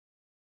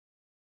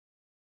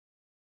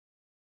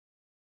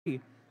3,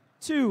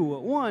 2,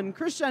 1,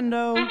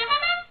 crescendo.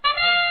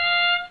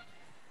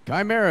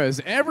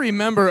 Chimeras, every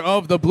member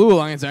of the Blue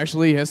Alliance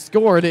actually has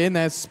scored in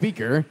that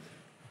speaker.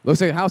 Looks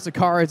like House of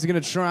Cards is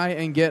going to try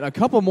and get a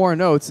couple more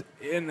notes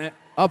in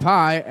up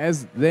high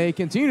as they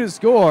continue to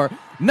score,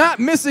 not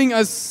missing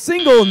a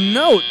single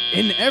note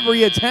in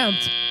every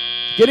attempt,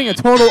 getting a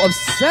total of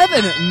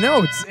 7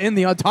 notes in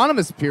the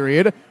autonomous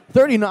period,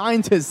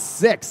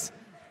 39-6.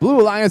 Blue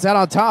Alliance out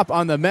on top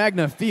on the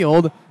Magna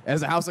field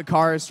as the House of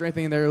Cards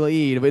strengthening their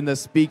lead in the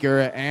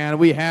speaker, and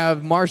we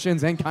have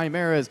Martians and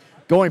Chimeras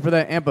going for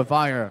that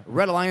amplifier.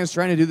 Red Alliance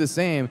trying to do the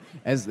same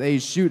as they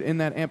shoot in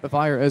that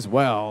amplifier as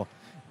well.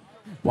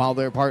 While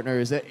their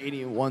partners at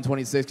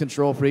 8126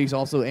 Control Freaks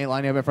also ain't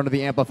lining up in front of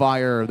the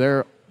amplifier.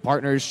 Their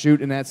partners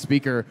shoot in that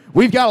speaker.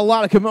 We've got a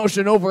lot of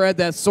commotion over at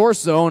that source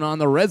zone on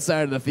the red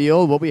side of the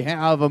field, but we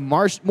have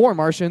more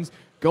Martians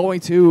going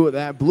to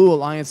that Blue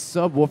Alliance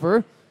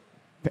subwoofer,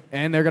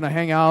 and they're going to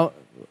hang out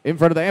in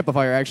front of the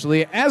amplifier,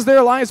 actually, as their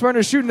Alliance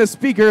partners shooting the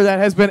speaker that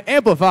has been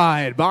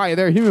amplified by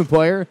their human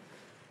player.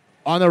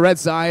 On the red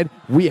side,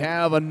 we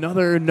have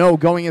another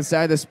note going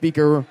inside the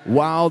speaker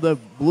while the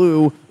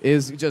blue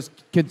is just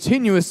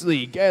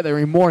continuously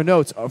gathering more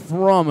notes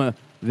from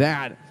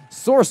that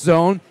source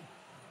zone.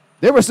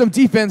 There was some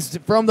defense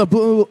from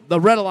the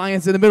Red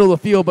Alliance in the middle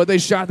of the field, but they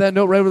shot that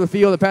note right over the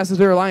field. It passes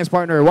their Alliance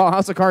partner while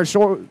House of Cards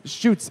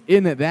shoots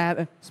in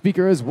that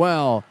speaker as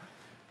well.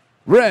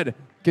 Red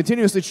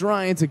continuously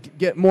trying to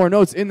get more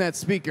notes in that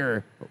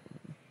speaker.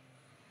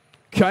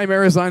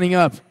 Chimera's lining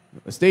up.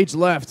 Stage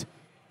left.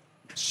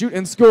 Shoot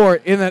and score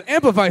in that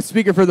amplified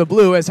speaker for the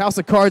blue as House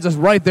of Cards is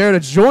right there to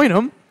join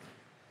them.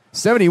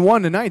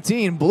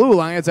 71-19, Blue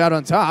Alliance out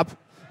on top.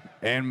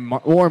 And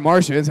more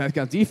Martians has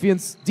got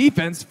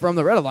defense from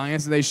the Red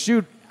Alliance, and they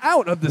shoot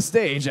out of the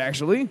stage,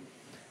 actually,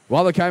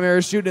 while the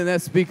Chimeras shoot in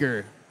that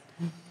speaker.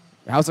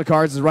 House of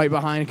Cards is right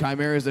behind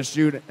Chimeras to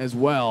shoot as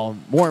well.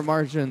 More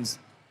Martians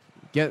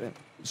get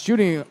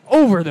shooting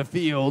over the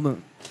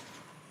field.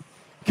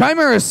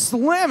 Chimera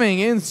slamming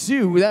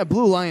into that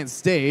Blue Alliance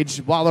stage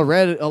while the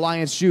Red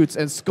Alliance shoots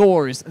and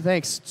scores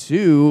thanks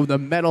to the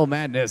Metal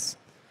Madness.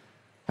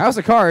 House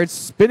of Cards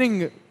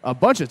spinning a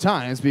bunch of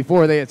times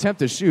before they attempt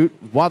to shoot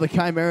while the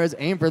Chimeras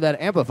aim for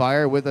that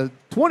amplifier with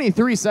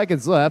 23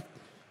 seconds left.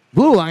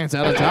 Blue Alliance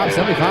out on top,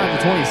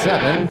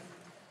 75-27.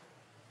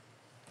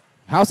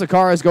 House of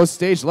Cards goes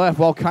stage left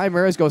while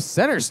Chimeras go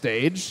center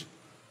stage.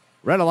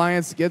 Red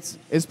Alliance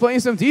is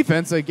playing some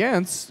defense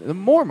against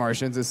more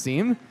Martians, it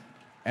seemed,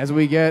 as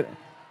we get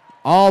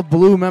all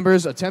blue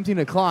members attempting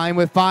to climb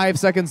with 5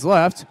 seconds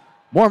left.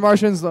 More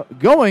Martians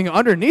going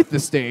underneath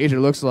the stage, it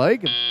looks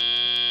like.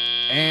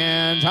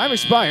 And time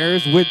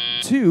expires with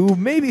 2,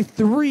 maybe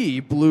 3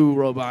 blue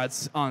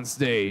robots on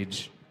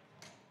stage.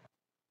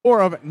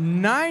 Score of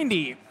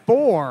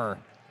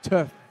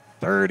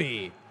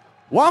 94-30.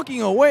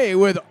 Walking away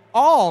with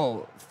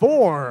all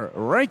 4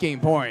 ranking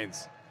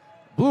points.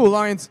 Blue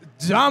Alliance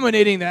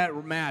dominating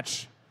that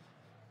match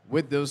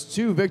with those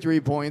 2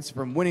 victory points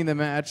from winning the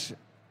match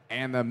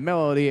and the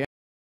melody